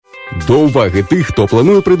До уваги тих, хто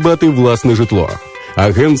планує придбати власне житло.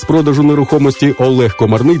 Агент з продажу нерухомості Олег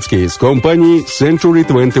Комарницький з компанії Century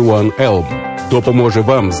 21 Elm допоможе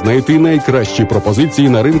вам знайти найкращі пропозиції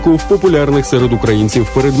на ринку в популярних серед українців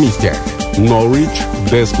передмістях Norwich,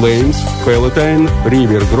 Des Plaines, Palatine,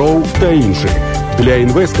 River Grove та інших. Для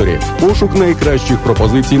інвесторів пошук найкращих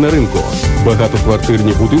пропозицій на ринку,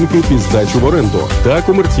 багатоквартирні будинки під здачу в оренду та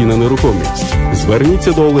комерційна нерухомість.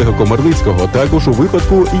 Зверніться до Олега Комарницького також у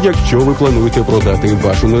випадку, якщо ви плануєте продати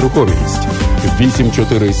вашу нерухомість.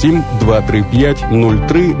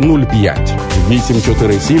 847-235-0305.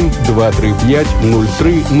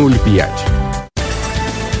 847-235-0305.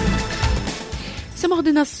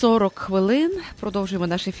 7:40. Продовжуємо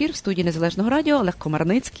наш ефір в студії Незалежного радіо. Олег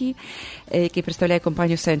Комарницький, який представляє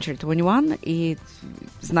компанію Century 21. І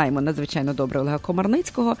знаємо надзвичайно добре Олега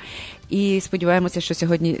Комарницького. І сподіваємося, що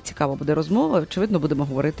сьогодні цікава буде розмова. Очевидно, будемо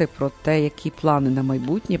говорити про те, які плани на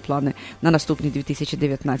майбутнє, плани на наступний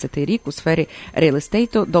 2019 рік у сфері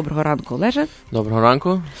реал-естейту. Доброго ранку, Олеже. Доброго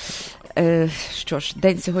ранку. Що ж,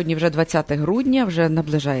 день сьогодні вже 20 грудня, вже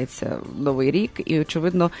наближається Новий рік, і,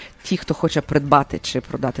 очевидно, ті, хто хоче придбати чи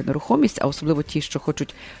продати нерухомість, а особливо ті, що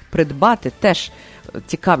хочуть придбати, теж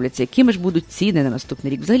цікавляться, якими ж будуть ціни на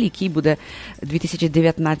наступний рік. Взагалі, який буде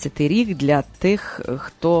 2019 рік для тих,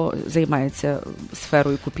 хто займається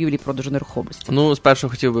сферою купівлі і продажу нерухомості? Ну, спершу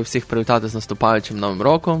хотів би всіх привітати з наступаючим Новим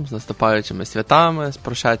роком, з наступаючими святами, з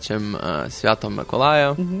прошедшим святом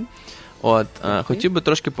Миколая. Угу. Хотів би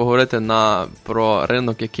трошки поговорити про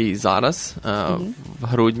ринок, який зараз, в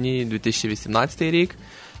грудні 2018 рік,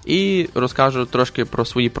 і розкажу трошки про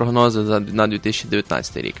свої прогнози на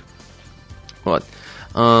 2019 рік.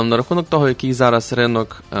 На рахунок того, який зараз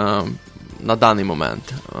ринок на даний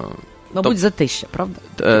момент. Мабуть, затища, правда?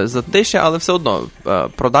 Затища, але все одно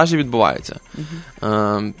продажі відбуваються.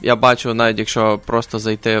 Я бачу, навіть якщо просто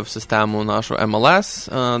зайти в систему нашу MLS,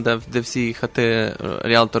 де всі хати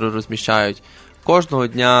ріелтори розміщають, кожного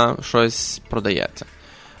дня щось продається.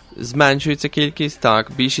 Зменшується кількість,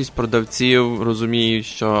 так, більшість продавців розуміють,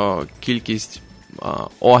 що кількість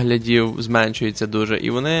оглядів зменшується дуже, і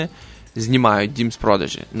вони знімають дім з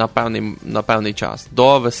продажі на певний час,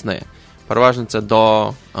 до весни. Переважно це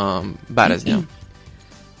до березня.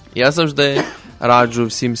 Я завжди раджу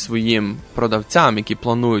всім своїм продавцям, які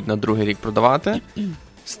планують на другий рік продавати,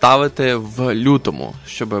 ставити в лютому,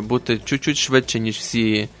 щоб бути чуть-чуть швидше, ніж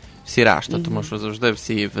всі решта. Тому що завжди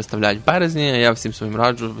всі виставляють в березні, а я всім своїм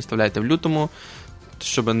раджу, виставляйте в лютому,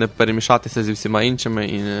 щоб не перемішатися зі всіма іншими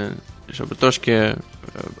і щоб трошки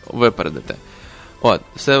випередити.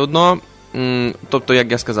 Все одно, тобто,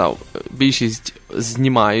 як я сказав, більшість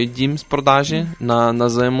знімають дім з продажі на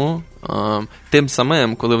зиму. Тим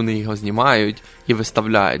самим, коли вони його знімають і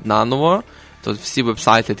виставляють наново, то всі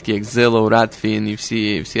вебсайти, такі як Zillow, Redfin і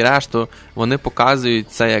всі решту, вони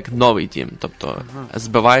показують це як новий дім. Тобто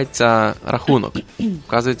збивається рахунок.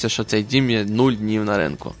 Вказується, що цей дім є 0 днів на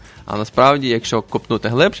ринку. А насправді, якщо копнути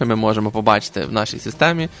глибше, ми можемо побачити в нашій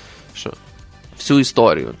системі, що всю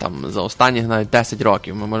історію, там, за останні навіть 10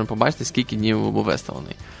 років, ми можемо побачити, скільки днів був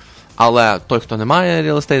виставлений. Але той, хто не має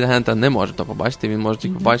реал-естейт-агента, не може то побачити. Він може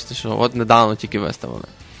тільки побачити, що недавно тільки виставили.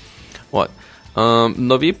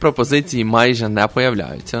 Нові пропозиції майже не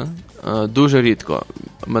появляються. Дуже рідко.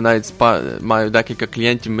 Ми навіть маю декілька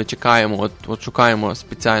клієнтів, ми чекаємо, шукаємо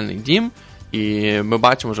спеціальний дім, і ми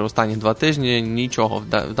бачимо, що в останні 2 тижні нічого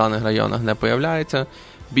в даних районах не появляється.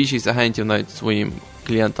 Більшість агентів навіть своїм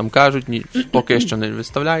клієнтам кажуть, поки що не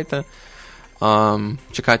виставляйте,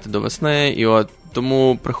 чекайте до весни, і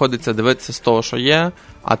тому приходиться дивитися з того, що є,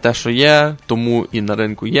 а те, що є, тому і на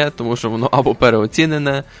ринку є, тому що воно або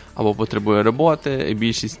переоцінене, або потребує роботи, і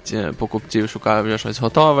більшість покупців шукає вже щось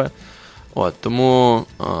готове. Тому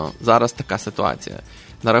зараз така ситуація.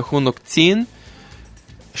 На рахунок цін,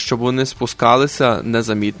 щоб вони спускалися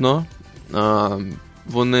незамітно,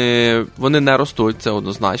 вони не ростуть, це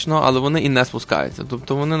однозначно, але вони і не спускаються.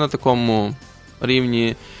 Тобто вони на такому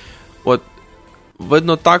рівні.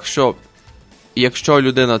 Видно так, що якщо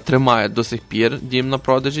людина тримає до сих пір дім на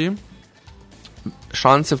продажі,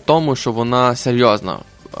 шанси в тому, що вона серйозна,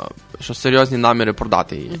 що серйозні наміри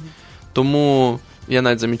продати її. Тому я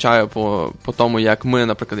навіть замічаю по тому, як ми,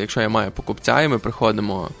 наприклад, якщо я маю покупця, і ми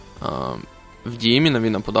приходимо в дім, і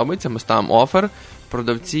він нам подобається, ми ставимо офер,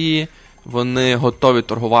 продавці, вони готові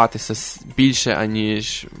торгуватися більше,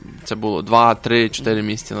 аніж це було 2, 3, 4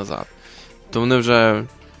 місяці назад. То вони вже,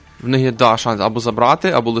 в них є 2 шанси, або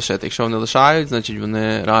забрати, або лишити. Якщо вони лишають, значить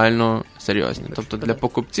вони реально серйозні. Тобто для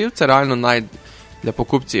покупців це реально для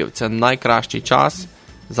покупців це найкращий час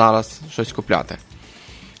зараз щось купляти.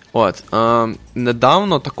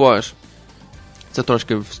 Недавно також це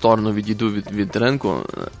трошки в сторону відійду від ринку.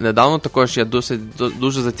 Недавно також я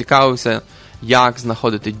дуже зацікавився, як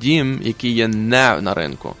знаходити дім, який є не на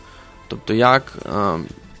ринку. Тобто, як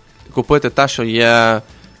купити те, що є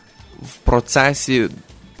в процесі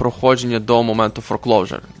проходження до моменту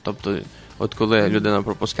foreclosure. Тобто, от коли людина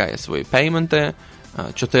пропускає свої пейменти,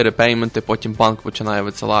 4 пейменти, потім банк починає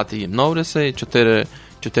висилати їм ноутиси, 4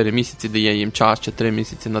 місяці дає їм час, 4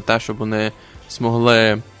 місяці на те, щоб вони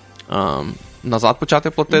змогли назад почати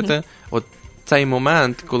платити. От цей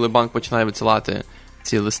момент, коли банк починає висилати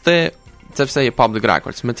ці листи, це все є public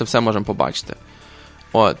records, ми це все можемо побачити.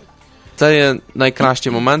 От. Це є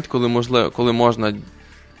найкращий момент, коли можна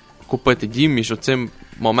купити дім між цим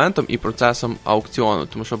моментом і процесом аукціону,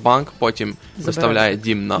 тому що банк потім виставляє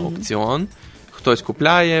дім на аукціон, хтось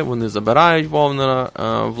купляє, вони забирають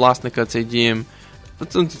власника цей дім,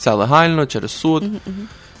 це легально, через суд.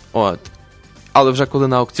 От. Але вже коли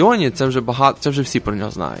на аукціоні, це вже всі про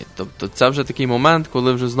нього знають. Тобто це вже такий момент,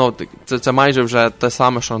 коли вже знов це майже вже те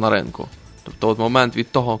саме, що на ринку. Тобто от момент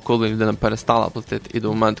від того, коли людина перестала платити, і до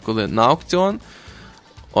моменту, коли на аукціон,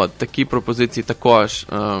 от такі пропозиції також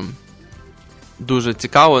дуже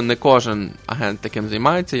цікаво. Не кожен агент таким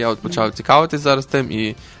займається. Я от почав цікавитись зараз тим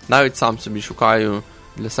і навіть сам собі шукаю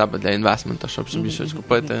для себе, для інвестмента, щоб собі щось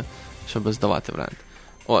купити, щоб здавати в рент.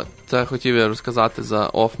 От, це хотів я розказати за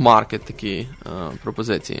off-market такі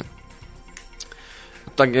пропозиції.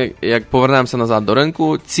 Так, як повернемося назад до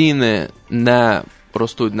ринку, ціни не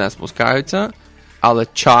ростуть, не спускаються, але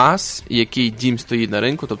час, який дім стоїть на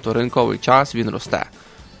ринку, тобто ринковий час, він росте.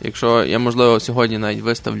 Якщо я, можливо, сьогодні навіть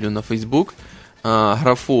виставлю на Facebook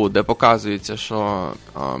графу, де показується, що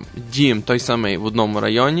дім той самий в одному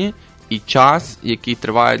районі, і час, який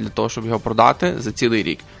триває для того, щоб його продати за цілий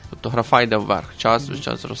рік. Тобто графа йде вверх, час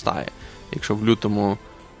зростає. Якщо в лютому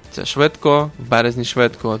це швидко, в березні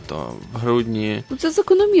швидко, то в грудні... Ну, це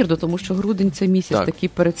закономірно, тому що грудень – це місяць такий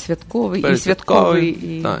передсвятковий і святковий.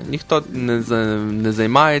 І... Так, ніхто не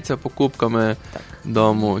займається покупками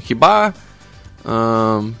дому. Хіба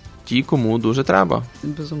ті, кому дуже треба.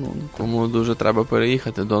 Безумовно. Кому дуже треба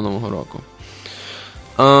переїхати до Нового року.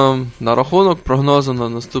 На рахунок прогнозу на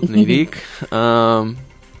наступний рік.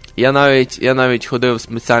 Я навіть ходив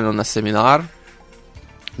спеціально на семінар,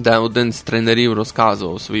 де один з тренерів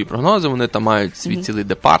розказував свої прогнози. Вони там мають свій цілий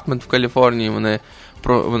департмент в Каліфорнії, вони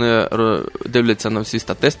дивляться на всі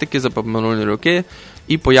статистики за минулі роки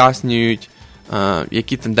і пояснюють,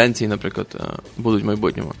 які тенденції, наприклад, будуть в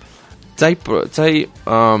майбутньому. Цей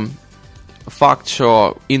факт,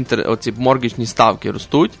 що оці моргічні ставки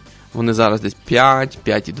ростуть, вони зараз десь 5,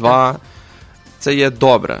 5,2, це є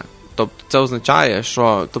добре. Тобто це означає,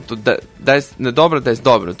 що десь недобре, десь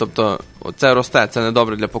добре. Тобто це росте, це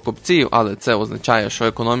недобре для покупців, але це означає, що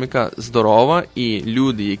економіка здорова і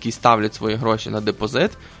люди, які ставлять свої гроші на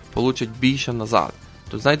депозит, получать більше назад.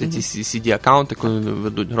 Тобто, знаєте, ці CD-аккаунти, коли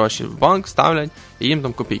ведуть гроші в банк, ставлять, і їм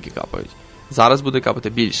там копійки капають. Зараз буде капати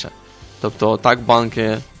більше. Тобто так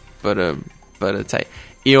банки цей.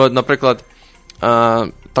 І от, наприклад,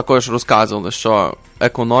 також розказували, що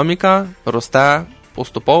економіка росте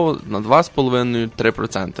поступово на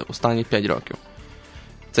 2,5-3% останні 5 років.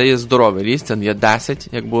 Це є здоровий ріст, це не є 10,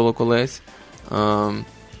 як було колись.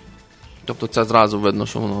 Тобто це зразу видно,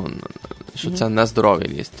 що це не здоровий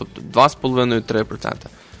ріст. Тобто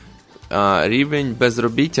 2,5-3%. Рівень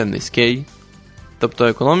безробіття низький. Тобто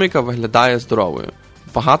економіка виглядає здоровою.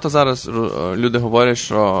 Багато зараз люди говорять,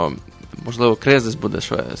 що можливо кризис буде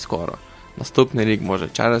скоро. Наступний рік, може,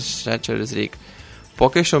 ще через рік.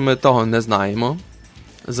 Поки що ми того не знаємо.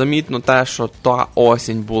 Замітно те, що та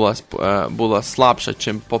осінь була слабша,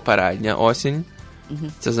 ніж попередня осінь.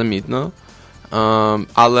 Це замітно.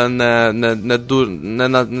 Але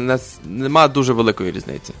нема дуже великої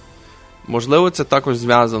різниці. Можливо, це також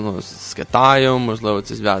зв'язано з Китаєм, можливо,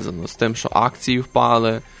 це зв'язано з тим, що акції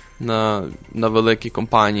впали на великі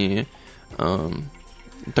компанії.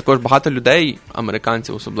 Також багато людей,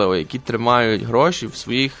 американців особливо, які тримають гроші в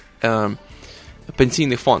своїх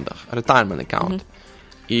пенсійних фондах, retirement account.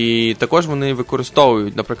 І також вони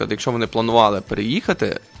використовують, наприклад, якщо вони планували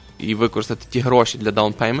переїхати і використати ті гроші для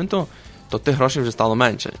даунпейменту, то тих грошей вже стало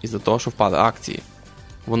менше із-за того, що впали акції.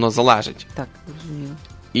 Воно залежить. Так, розумію.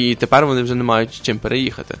 І тепер вони вже не мають чим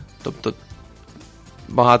переїхати. Тобто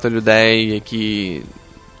багато людей, які...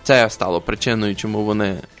 Це стало причиною, чому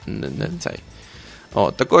вони не цей.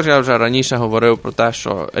 Також я вже раніше говорив про те,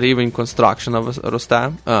 що рівень констракшена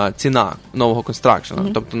росте, ціна нового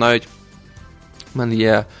констракшена. Тобто навіть в мене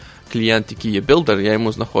є клієнт, який є білдер, я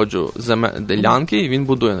йому знаходжу ділянки, і він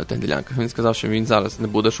будує на тих ділянках. Він сказав, що він зараз не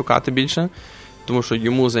буде шукати більше, Тому що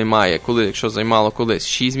йому займає, якщо займало колись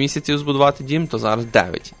 6 місяців збудувати дім, то зараз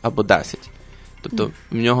 9 або 10. Тобто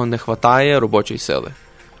в нього не вистачає робочої сили.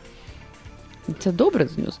 Це добре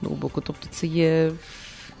з одного боку, тобто це є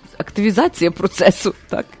активізація процесу,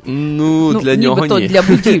 так? Для нього ні. Для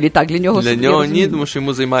будівлі, так, для нього. Для нього ні, тому що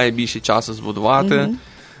йому займає більше часу збудувати,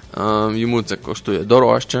 йому це коштує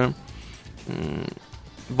дорожче.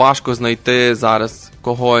 Важко знайти зараз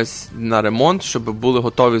когось на ремонт, щоб були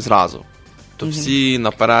готові зразу. То всі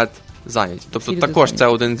наперед зайняті. Тобто також це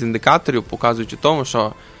один з індикаторів, показуючи тому,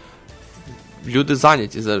 що люди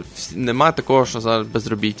зайняті. Немає такого, що зараз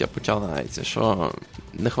безробіття починається, що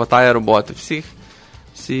не вистачає роботи. Всі...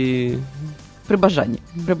 При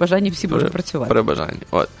бажанні всі можуть працювати. При бажанні,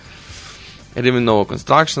 от. Рівень нового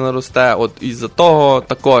констракшена росте. От із-за того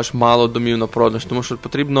також мало домів на продаж, тому що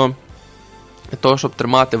потрібно для того, щоб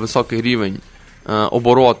тримати високий рівень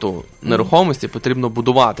обороту нерухомості, потрібно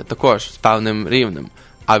будувати також з певним рівнем.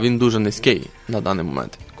 А він дуже низький на даний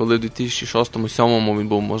момент. Коли в 2006-2007 він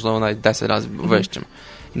був, можливо, навіть 10 разів вищим.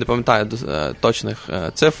 Не пам'ятаю точних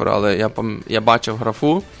цифр, але я бачив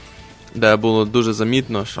графу, де було дуже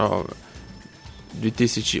замітно, що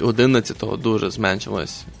 2011-го дуже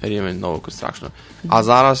зменшилось рівень нового констракшену. А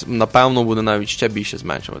зараз, напевно, буде навіть ще більше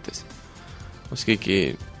зменшуватись.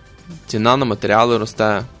 Оскільки ціна на матеріали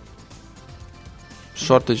росте,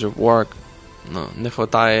 shortage of work, не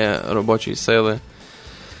вистачає робочої сили.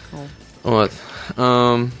 От.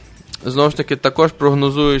 Знову ж таки, також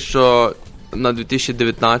прогнозую, що на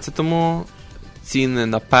 2019-му ціни,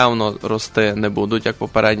 напевно, рости не будуть, як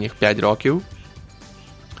попередніх 5 років.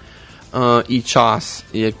 І час,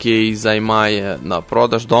 який займає на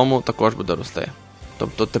продаж дому, також буде рости.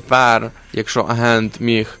 Тобто тепер, якщо агент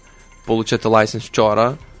міг отримати лайсенс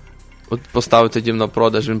вчора, поставити дім на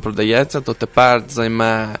продаж, він продається, то тепер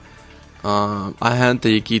займе агента,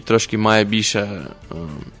 який трошки має більше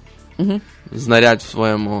знарядь в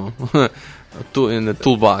своєму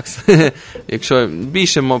toolbox. Якщо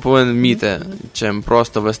більше повинен вміти, чим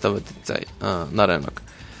просто виставити цей на ринок.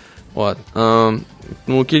 От.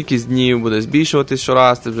 Тому кількість днів буде збільшуватись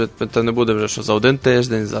щораз, це не буде вже що за один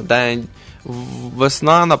тиждень, за день.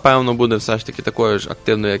 Весна, напевно, буде все ж таки такою ж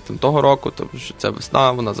активною, як того року, тому що це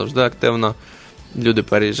весна, вона завжди активна. Люди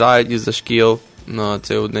переїжджають із-за шкіл,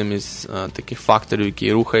 це одним із таких факторів,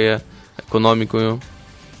 який рухає економікою.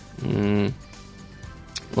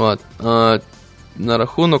 От. На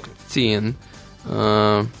рахунок цін,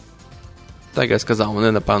 так я сказав,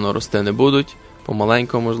 вони, напевно, рости не будуть,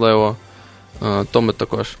 помаленьку, можливо. То ми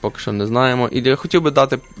також поки що не знаємо. І я хотів би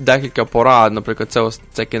дати декілька порад, наприклад,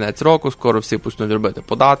 це кінець року, скоро всі почнуть робити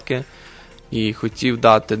податки. І хотів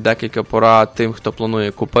дати декілька порад тим, хто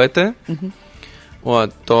планує купити.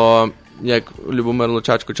 От, то, як Любомир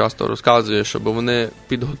Лучачко часто розказує, щоб вони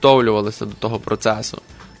підготовлювалися до того процесу.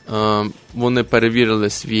 Вони перевірили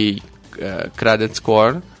свій credit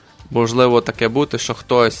score. Можливо таке бути, що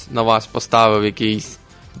хтось на вас поставив якийсь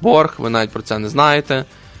борг, ви навіть про це не знаєте.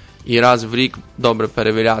 І раз в рік добре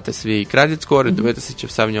перевіряти свій credit score і дивитися, чи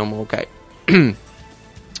все в ньому окей.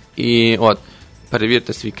 І от,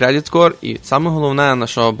 перевірте свій credit score. І саме головне, на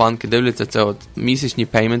що банки дивляться, це от місячні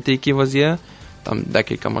пейменти, які у вас є. Там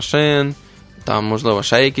декілька машин, там, можливо,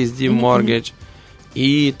 ще якийсь deed mortgage.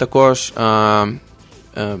 І також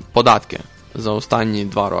податки за останні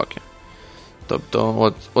 2 роки.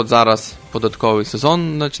 Тобто, от зараз податковий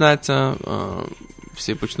сезон почнеться,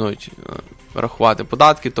 всі почнуть рахувати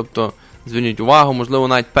податки, тобто зверніть увагу, можливо,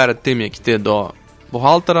 навіть перед тим, як йти до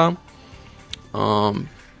бухгалтера,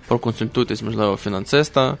 проконсультуйтесь, можливо,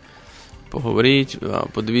 фінансиста, поговоріть,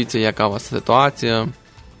 подивіться, яка у вас ситуація.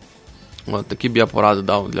 От такі б я поради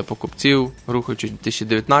дав для покупців, рухаючись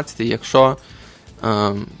 2019, якщо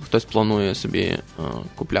хтось планує собі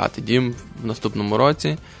купляти дім в наступному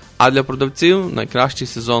році. А для продавців найкращий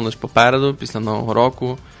сезон лише попереду, після Нового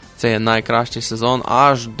року. Це є найкращий сезон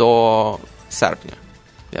аж до серпня.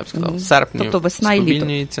 Я б сказав, в серпні тобто весна і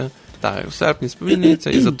сповільнюється. Так, в серпні сповільнюється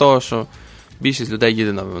із-за того, що більшість людей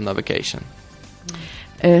їде на вакейшн.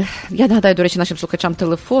 Я нагадаю, до речі, нашим слухачам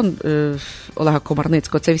телефон Олега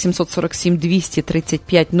Комарницького. Це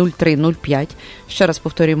 847-235-0305. Ще раз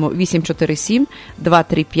повторюємо,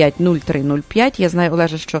 847-235-0305. Я знаю,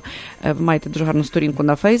 Олеже, що ви маєте дуже гарну сторінку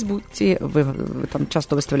на Фейсбуці. Ви там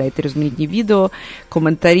часто виставляєте різноманітні відео,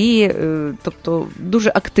 коментарі. Тобто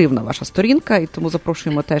дуже активна ваша сторінка. І тому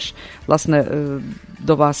запрошуємо теж, власне,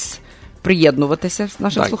 до вас приєднуватися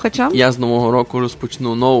нашим слухачам. Я з Нового року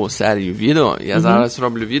розпочну нову серію відео. Я зараз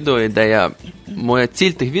роблю відео, де моя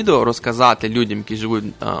ціль тих відео розказати людям, які живуть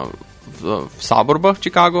в сабурбах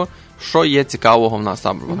Чикаго, що є цікавого в нас в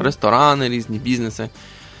сабурбах. Ресторани, різні бізнеси.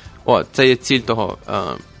 Це є ціль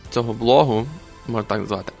цього блогу, можна так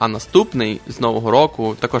назвати. А наступний з нового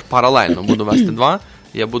року, також паралельно буду вести 2.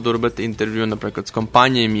 Я буду робити інтерв'ю, наприклад, з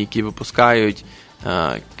компаніями, які випускають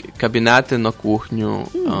кабінети на кухню,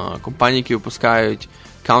 компанії, які випускають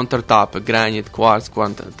каунтертапи, граніт, кварц,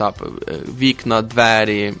 каунтертапи, вікна,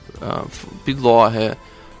 двері, підлоги,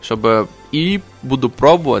 і буду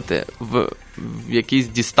пробувати в якийсь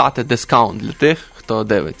дістати дискаунт для тих, хто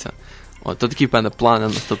дивиться. То такі, певне, плани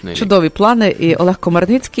наступний рік. Чудові плани. І Олег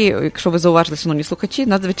Комарницький, якщо ви зауважили, шановні слухачі,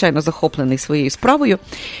 надзвичайно захоплений своєю справою.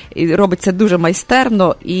 І робить це дуже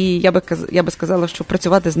майстерно. І я би сказала, що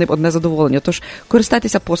працювати з ним одне задоволення. Тож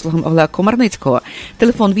користайтеся послугами Олега Комарницького.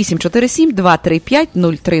 Телефон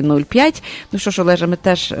 847-235-0305. Ну що ж, Олеже, ми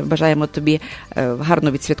теж бажаємо тобі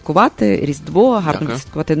гарно відсвяткувати Різдво, гарно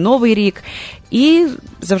відсвяткувати Новий рік. І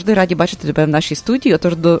завжди раді бачити тебе в нашій студії.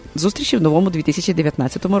 Отож, до зустрічі в новому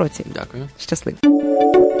 2019 році. Дякую. Щасливо.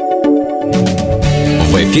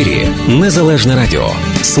 В ефірі Незалежне Радіо.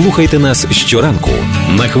 Слухайте нас щоранку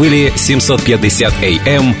на хвилі 750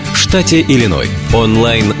 AM в штаті Ілліной.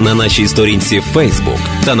 Онлайн на нашій сторінці Facebook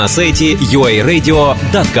та на сайті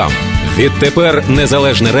uaradio.com. Відтепер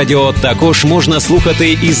Незалежне Радіо також можна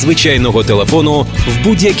слухати із звичайного телефону в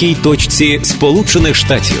будь-якій точці Сполучених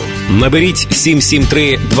Штатів. Наберіть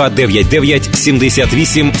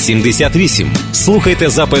 773-299-78-78. Слухайте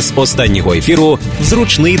запис останнього ефіру в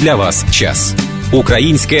зручний для вас час.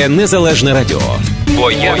 Українське Незалежне Радіо.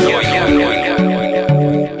 Бо я